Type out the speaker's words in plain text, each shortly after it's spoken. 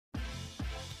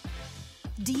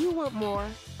Do you want more?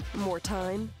 More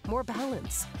time, more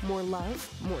balance, more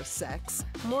love, more sex,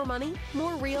 more money,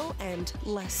 more real, and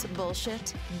less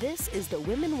bullshit? This is the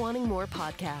Women Wanting More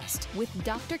podcast with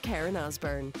Dr. Karen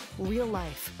Osborne. Real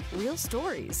life, real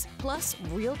stories, plus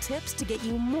real tips to get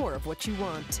you more of what you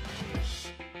want.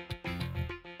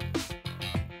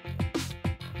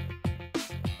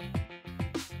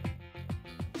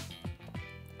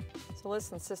 So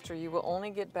listen, sister, you will only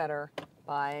get better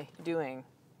by doing.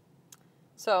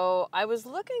 So I was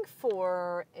looking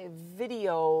for a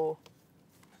video.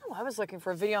 I was looking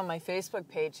for a video on my Facebook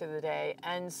page the other day,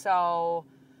 and so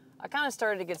I kind of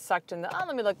started to get sucked in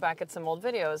let me look back at some old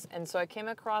videos. And so I came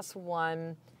across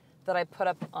one that I put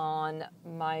up on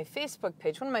my Facebook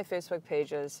page, one of my Facebook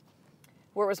pages,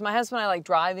 where it was my husband and I like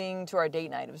driving to our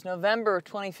date night. It was November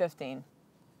 2015.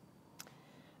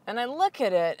 And I look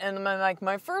at it, and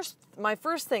my first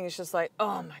thing is just like,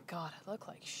 oh my God, I look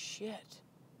like shit.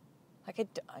 Like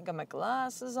I got my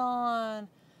glasses on,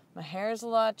 my hair's a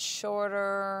lot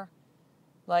shorter.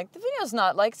 Like the video's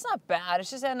not it's not bad. It's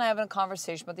just Ed and I having a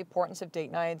conversation about the importance of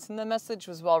date nights, and the message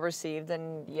was well received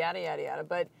and yada yada yada.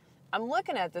 But I'm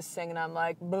looking at this thing and I'm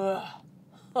like, bleh.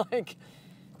 Like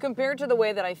compared to the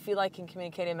way that I feel I can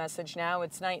communicate a message now,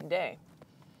 it's night and day.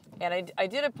 And I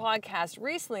did a podcast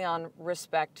recently on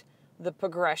respect the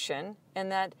progression,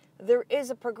 and that there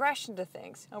is a progression to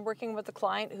things. I'm working with a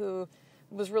client who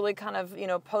was really kind of,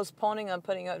 postponing on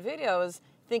putting out videos,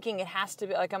 thinking it has to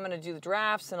be, like, I'm going to do the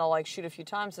drafts and I'll, shoot a few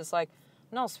times. It's like,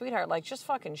 no, sweetheart, just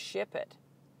fucking ship it.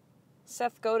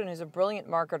 Seth Godin is a brilliant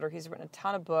marketer. He's written a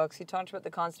ton of books. He talked about the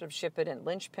concept of ship it in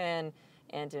Lynchpin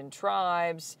and in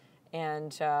Tribes,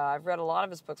 and I've read a lot of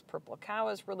his books. Purple Cow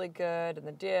is really good, and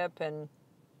The Dip,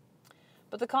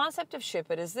 but the concept of ship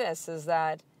it is this, is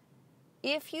that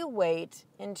if you wait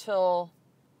until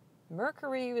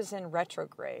Mercury is in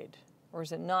retrograde, or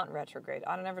is it not in retrograde?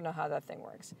 I don't ever know how that thing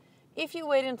works. If you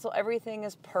wait until everything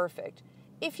is perfect,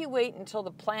 if you wait until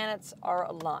the planets are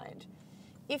aligned,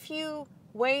 if you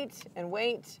wait and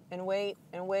wait and wait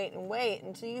and wait and wait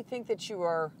until you think that you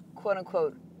are, quote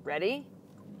unquote, ready,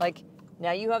 like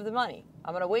now you have the money,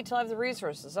 I'm going to wait till I have the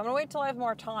resources, I'm going to wait till I have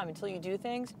more time, until you do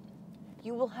things,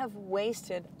 you will have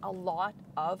wasted a lot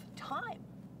of time.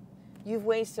 You've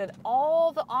wasted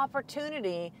all the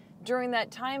opportunity during that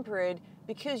time period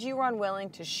because you were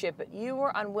unwilling to ship it. You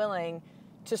were unwilling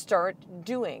to start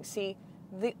doing. See,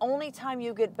 the only time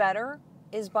you get better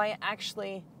is by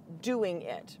actually doing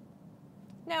it.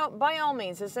 Now, by all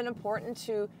means, is it important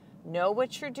to know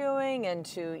what you're doing and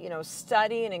to,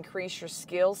 study and increase your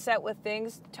skill set with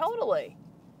things? Totally.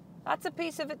 That's a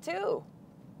piece of it too.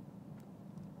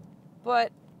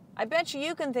 But I bet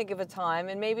you can think of a time,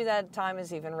 and maybe that time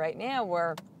is even right now,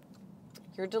 where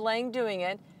you're delaying doing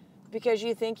it because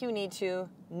you think you need to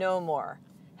know more,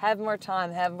 have more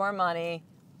time, have more money,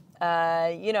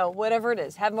 whatever it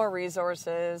is, have more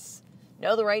resources,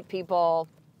 know the right people.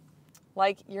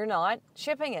 You're not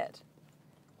shipping it.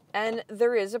 And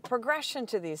there is a progression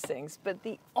to these things, but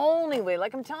the only way,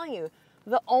 like I'm telling you,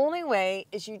 the only way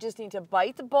is you just need to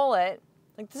bite the bullet.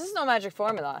 This is no magic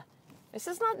formula. This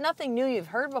is nothing new you've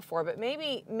heard before, but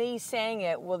maybe me saying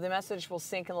it, the message will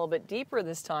sink a little bit deeper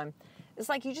this time. It's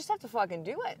you just have to fucking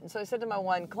do it. And so I said to my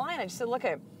one client, I just said, look,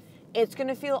 it's going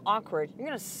to feel awkward. You're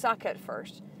going to suck at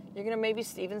first. You're going to maybe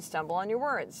even stumble on your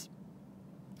words.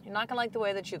 You're not going to like the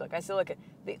way that you look. I said, look,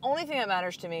 the only thing that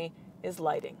matters to me is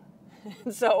lighting.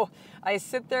 And so I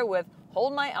sit there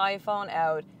hold my iPhone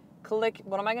out, click,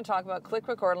 what am I going to talk about? Click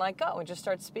record and go and just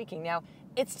start speaking. Now,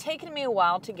 it's taken me a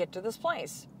while to get to this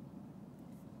place.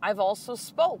 I've also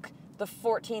spoke the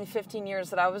 14, 15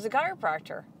 years that I was a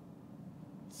chiropractor.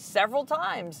 Several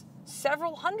times,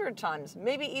 several hundred times,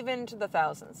 maybe even to the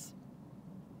thousands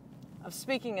of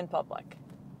speaking in public.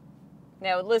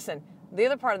 Now, listen, the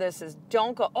other part of this is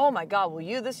don't go, oh my God,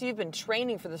 you've been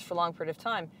training for this for a long period of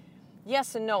time.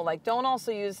 Yes and no. Don't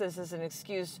also use this as an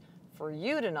excuse for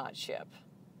you to not ship.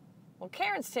 Well,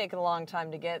 Karen's taken a long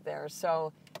time to get there,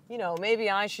 so, maybe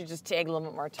I should just take a little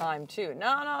bit more time too.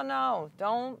 No.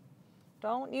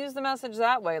 Don't use the message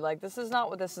that way. This is not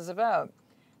what this is about.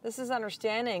 This is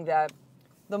understanding that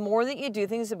the more that you do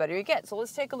things, the better you get. So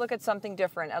let's take a look at something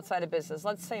different outside of business.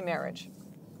 Let's say marriage.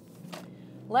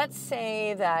 Let's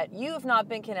say that you have not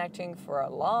been connecting for a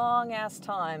long ass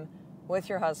time with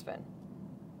your husband.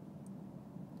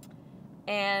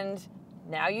 And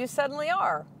now you suddenly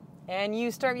are. And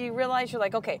you realize you're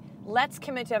okay, let's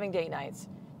commit to having date nights.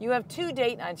 You have 2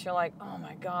 date nights. You're oh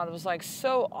my God, it was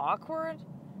so awkward.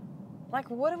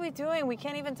 What are we doing? We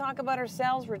can't even talk about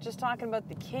ourselves. We're just talking about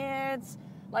the kids.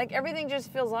 Everything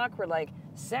just feels awkward.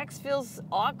 Sex feels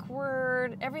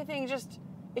awkward. Everything just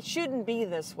It shouldn't be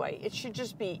this way. It should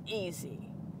just be easy.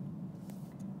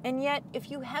 And yet,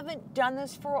 if you haven't done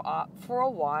this for a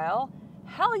while,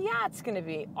 hell yeah, it's going to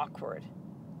be awkward.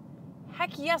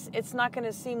 Heck yes, it's not going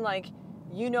to seem like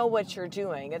you know what you're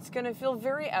doing. It's going to feel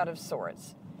very out of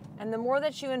sorts. And the more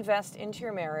that you invest into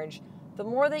your marriage, the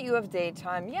more that you have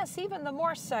daytime, yes, even the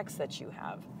more sex that you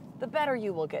have, the better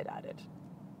you will get at it.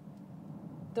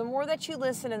 The more that you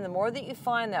listen and the more that you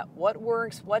find that what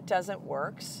works, what doesn't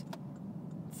works,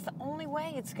 it's the only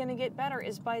way it's going to get better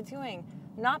is by doing.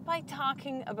 Not by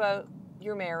talking about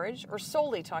your marriage or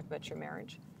solely talking about your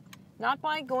marriage. Not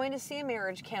by going to see a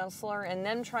marriage counselor and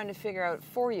them trying to figure out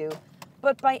for you,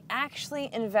 but by actually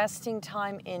investing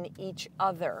time in each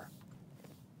other.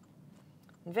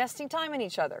 Investing time in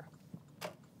each other.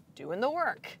 Doing the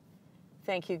work.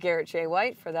 Thank you, Garrett J.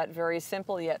 White, for that very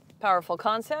simple yet powerful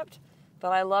concept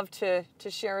that I love to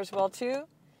share as well too.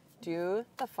 Do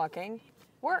the fucking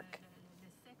work.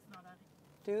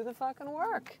 Do the fucking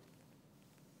work.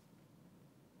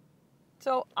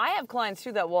 So I have clients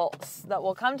too that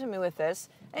will come to me with this,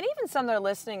 and even some that are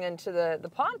listening into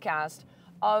the podcast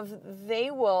of they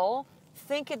will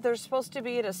think they're supposed to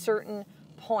be at a certain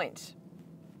point.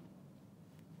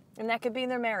 And that could be in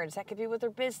their marriage, that could be with their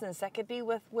business, that could be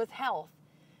with health.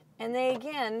 And they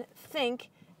again think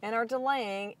and are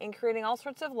delaying and creating all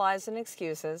sorts of lies and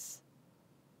excuses,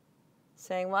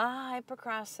 saying, well, I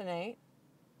procrastinate,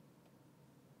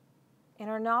 and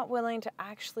are not willing to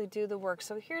actually do the work.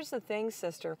 So here's the thing,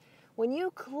 sister. When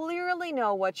you clearly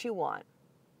know what you want,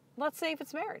 let's say if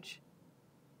it's marriage,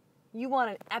 you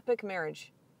want an epic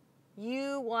marriage.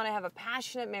 You want to have a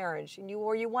passionate marriage,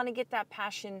 or you want to get that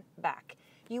passion back.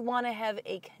 You want to have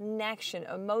a connection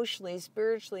emotionally,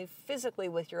 spiritually, physically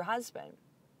with your husband.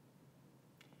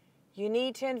 You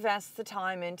need to invest the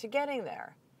time into getting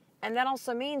there. And that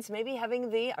also means maybe having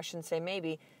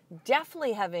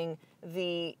definitely having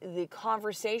the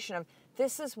conversation of,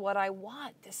 this is what I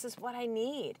want, this is what I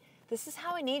need, this is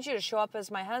how I need you to show up as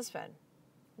my husband.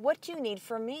 What do you need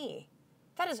from me?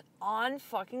 That is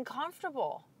unfucking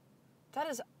comfortable. That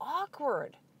is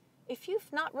awkward. If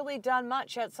you've not really done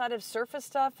much outside of surface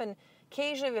stuff and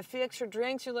occasionally have a few extra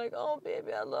drinks, you're like, oh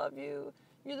baby, I love you.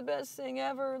 You're the best thing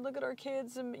ever. Look at our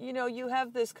kids. And you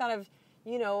have this kind of,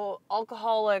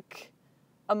 alcoholic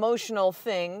emotional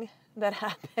thing that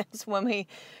happens when we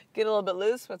get a little bit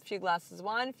loose with a few glasses of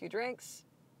wine, a few drinks.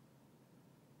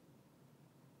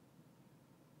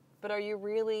 But are you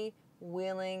really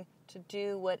willing to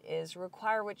do what is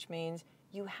required, which means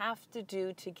you have to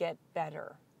do to get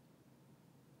better.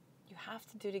 You have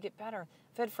to do to get better.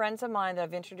 I've had friends of mine that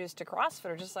I've introduced to CrossFit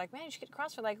are just like, man, you should get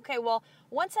CrossFit. Like, okay, well,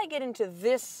 once I get into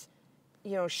this,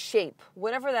 shape,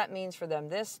 whatever that means for them,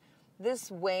 this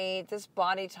weight, this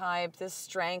body type, this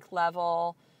strength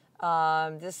level,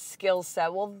 this skill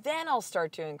set, well, then I'll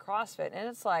start doing CrossFit. And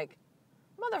it's like,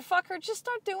 motherfucker, just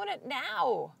start doing it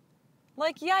now.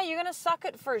 Like, yeah, you're going to suck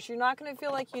at first. You're not going to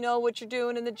feel like you know what you're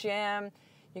doing in the gym.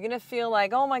 You're going to feel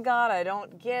like, oh my God, I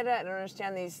don't get it. I don't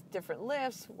understand these different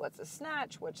lifts. What's a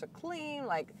snatch? What's a clean?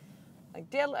 Like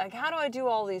how do I do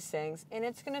all these things? And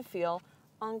it's going to feel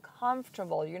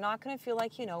uncomfortable. You're not going to feel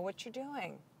like you know what you're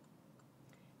doing.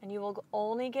 And you will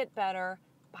only get better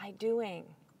by doing.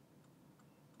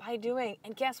 By doing.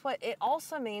 And guess what? It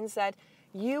also means that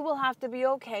you will have to be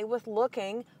okay with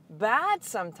looking bad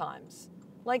sometimes.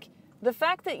 Like the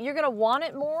fact that you're going to want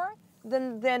it more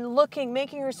than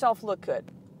making yourself look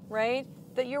good, right?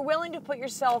 That you're willing to put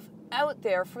yourself out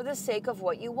there for the sake of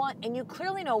what you want, and you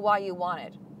clearly know why you want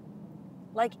it.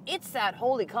 Like, it's that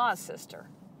holy cause, sister.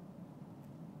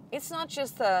 It's not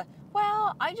just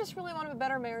well, I just really want a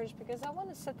better marriage because I want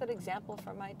to set that example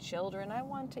for my children. I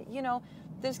want to,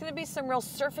 there's going to be some real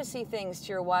surfacey things to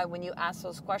your why when you ask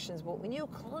those questions, but when you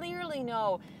clearly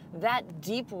know that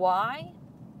deep why,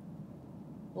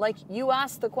 like you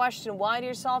ask the question why to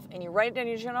yourself and you write it down in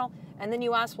your journal, and then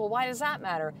you ask, well, why does that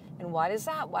matter? And why does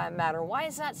that matter? Why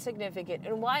is that significant?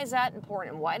 And why is that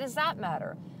important? And why does that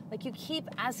matter? Like you keep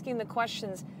asking the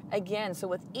questions again. So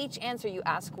with each answer you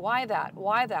ask, why that?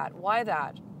 Why that? Why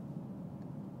that?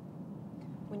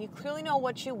 When you clearly know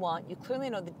what you want, you clearly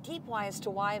know the deep why as to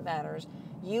why it matters,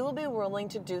 you will be willing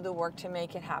to do the work to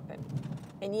make it happen.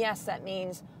 And yes, that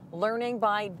means learning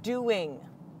by doing.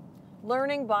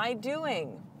 Learning by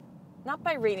doing. Not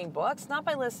by reading books, not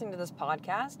by listening to this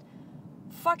podcast.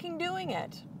 Fucking doing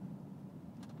it.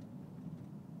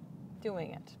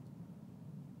 Doing it.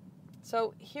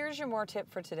 So here's your more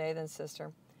tip for today then,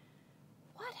 sister.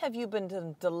 What have you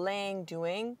been delaying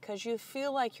doing because you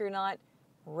feel like you're not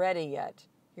ready yet?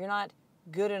 You're not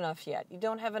good enough yet. You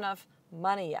don't have enough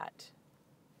money yet.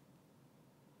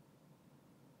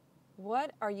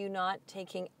 What are you not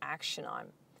taking action on?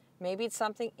 Maybe it's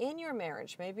something in your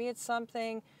marriage. Maybe it's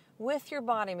something with your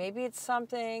body. Maybe it's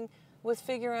something with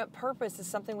figuring out purpose. It's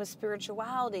something with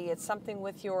spirituality. It's something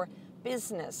with your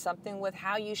business, something with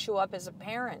how you show up as a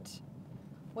parent.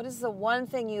 What is the one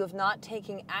thing you have not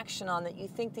taken action on that you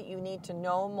think that you need to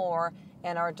know more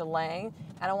and are delaying?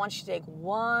 And I want you to take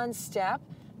one step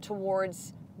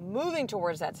towards moving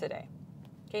towards that today.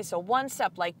 Okay, so one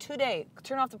step, like today,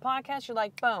 turn off the podcast, you're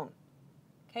like, boom.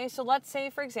 Okay, so let's say,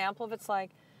 for example, if it's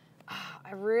like, my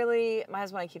husband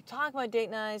and I keep talking about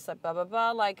date nights, like blah, blah,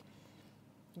 blah, like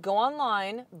go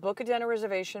online, book a dinner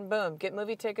reservation, boom, get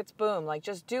movie tickets, boom, like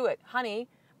just do it. Honey,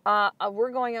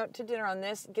 we're going out to dinner on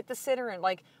this, get the sitter in,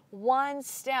 like one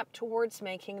step towards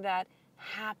making that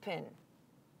happen.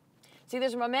 See,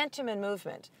 there's momentum and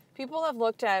movement. People have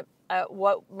looked at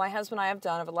what my husband and I have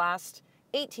done over the last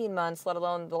 18 months, let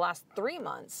alone the last 3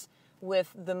 months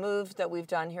with the move that we've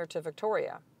done here to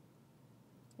Victoria.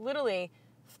 Literally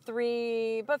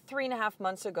about 3.5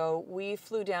 months ago, we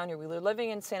flew down here. We were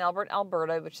living in St. Albert,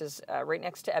 Alberta, which is right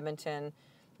next to Edmonton,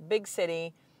 big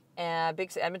city.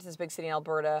 Edmonton's big city in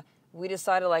Alberta. We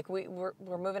decided like we're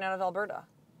moving out of Alberta.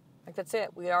 Like that's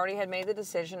it. We already had made the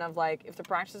decision of like if the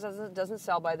practice doesn't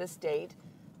sell by this date,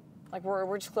 like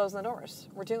we're just closing the doors.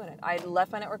 We're doing it. I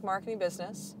left my network marketing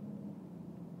business.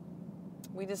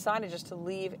 We decided just to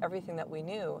leave everything that we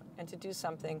knew and to do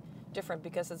something different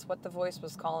because it's what the voice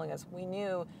was calling us. We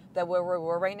knew that where we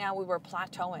were right now, we were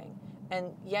plateauing.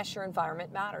 And yes, your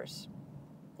environment matters.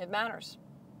 It matters.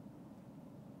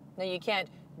 Now you can't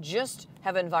just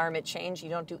have environment change. You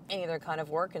don't do any other kind of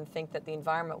work and think that the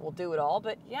environment will do it all,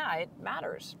 but yeah, it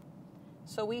matters.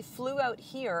 So we flew out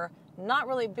here, not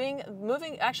really being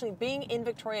in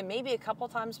Victoria maybe a couple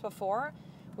times before.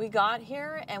 We got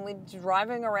here and we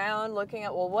driving around looking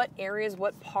at, well, what areas,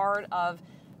 what part of,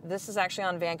 this is actually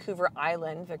on Vancouver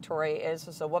Island, Victoria is,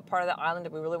 so what part of the island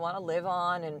do we really want to live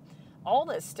on and all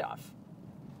this stuff.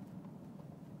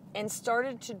 And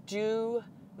started to do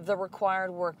the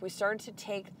required work. We started to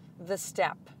take the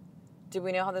step. Did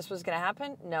we know how this was going to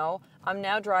happen? No. I'm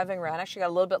now driving around. Actually got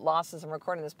a little bit lost as I'm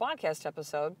recording this podcast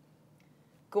episode.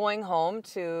 Going home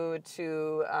to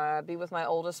be with my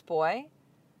oldest boy,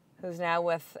 who's now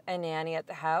with a nanny at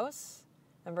the house.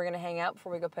 And we're going to hang out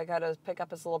before we go pick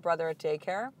up his little brother at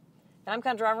daycare. And I'm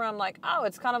kind of driving around like, oh,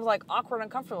 it's kind of like awkward and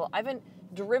uncomfortable. I haven't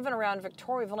driven around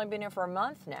Victoria. We've only been here for a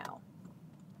month now.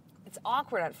 It's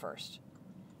awkward at first.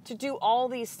 To do all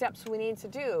these steps we need to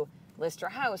do, list our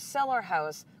house, sell our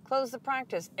house, close the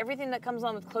practice, everything that comes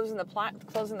on with closing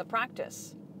the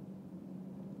practice.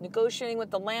 Negotiating with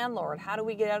the landlord, how do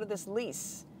we get out of this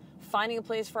lease? Finding a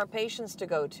place for our patients to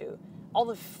go to. All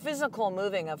the physical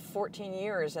moving of 14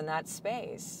 years in that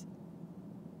space.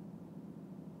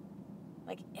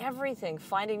 Like everything,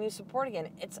 finding new support again.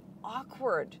 It's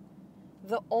awkward.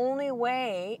 The only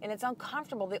way, and it's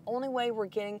uncomfortable, the only way we're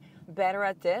getting better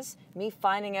at this, me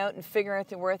finding out and figuring out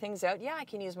things out, yeah, I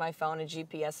can use my phone and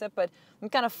GPS it, but I'm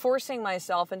kind of forcing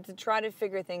myself and to try to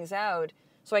figure things out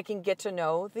so I can get to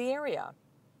know the area.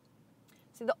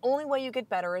 See, the only way you get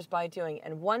better is by doing it,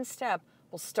 and one step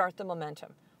will start the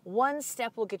momentum. One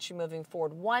step will get you moving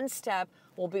forward. One step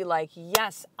will be like,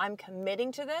 yes, I'm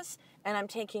committing to this and I'm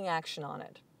taking action on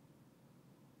it.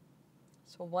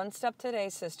 So one step today,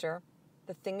 sister,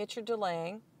 the thing that you're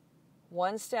delaying,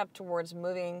 one step towards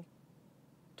moving,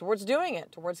 towards doing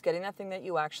it, towards getting that thing that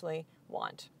you actually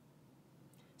want.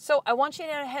 So I want you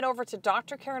to head over to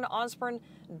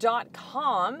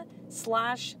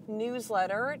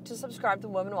drkarenosborne.com/newsletter to subscribe to the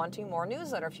Women Wanting More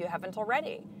newsletter if you haven't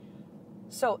already.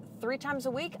 So 3 times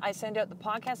a week, I send out the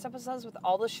podcast episodes with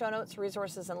all the show notes,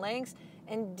 resources, and links.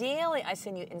 And daily, I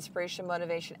send you inspiration,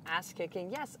 motivation, ass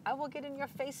kicking. Yes, I will get in your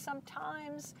face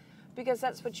sometimes because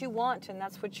that's what you want and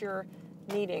that's what you're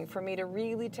needing for me to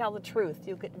really tell the truth.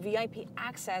 You'll get VIP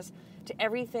access to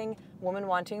everything Women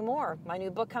Wanting More. My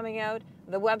new book coming out.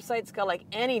 The website's got like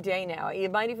any day now.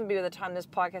 It might even be by the time this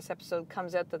podcast episode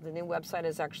comes out that the new website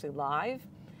is actually live.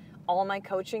 All my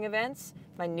coaching events,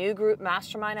 my new group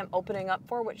mastermind I'm opening up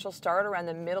for, which will start around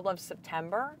the middle of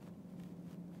September.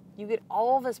 You get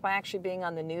all of this by actually being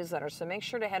on the newsletter. So make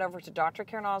sure to head over to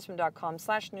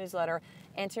drkarenosborne.com/newsletter,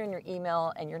 enter in your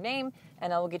email and your name,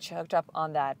 and I will get you hooked up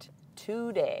on that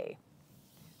today.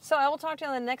 So I will talk to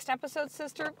you on the next episode,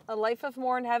 sister. A life of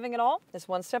more and having it all is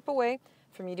one step away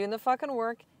from you doing the fucking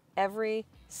work every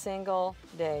single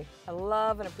day. I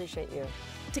love and appreciate you.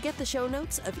 To get the show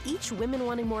notes of each Women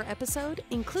Wanting More episode,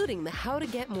 including the How to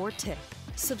Get More tip,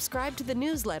 subscribe to the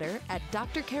newsletter at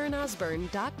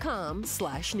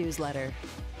drkarenosborne.com/newsletter.